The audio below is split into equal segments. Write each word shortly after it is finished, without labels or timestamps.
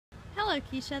Hello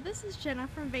Keisha, this is Jenna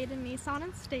from Vaden Nissan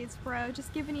in Statesboro,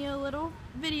 just giving you a little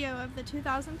video of the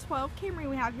 2012 Camry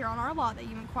we have here on our lot that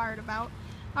you inquired about.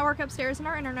 I work upstairs in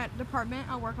our internet department.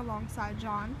 I work alongside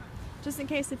John. Just in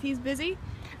case if he's busy,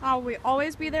 I'll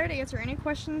always be there to answer any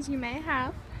questions you may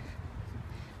have.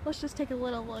 Let's just take a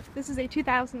little look. This is a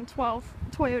 2012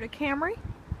 Toyota Camry.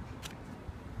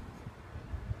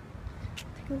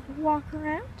 Take a little walk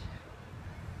around.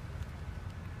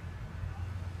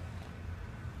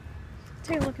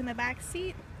 Take a look in the back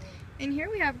seat. In here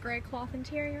we have gray cloth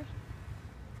interior.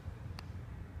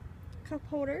 Cup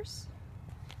holders.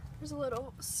 There's a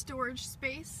little storage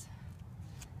space.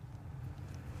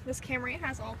 This Camry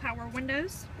has all power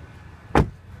windows.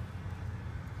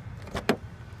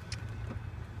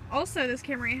 Also, this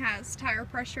Camry has tire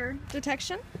pressure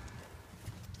detection.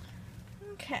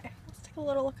 Okay, let's take a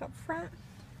little look up front.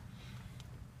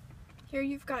 Here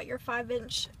you've got your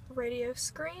 5-inch radio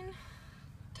screen.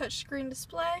 Touchscreen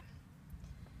display.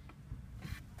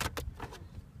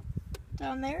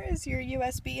 Down there is your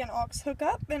USB and aux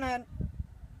hookup and an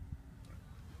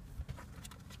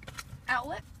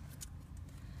outlet.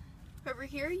 Over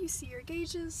here you see your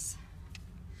gauges.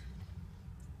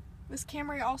 This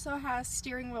Camry also has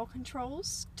steering wheel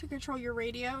controls to control your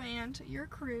radio and your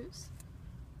cruise.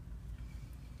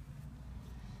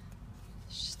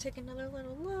 Let's just take another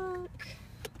little look.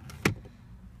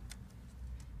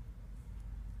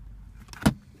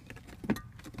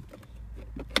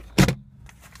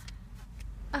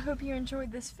 I hope you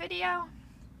enjoyed this video.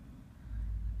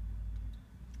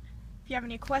 If you have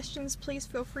any questions, please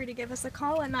feel free to give us a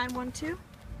call at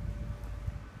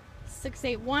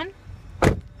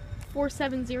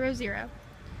 912-681-4700.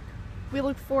 We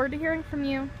look forward to hearing from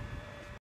you.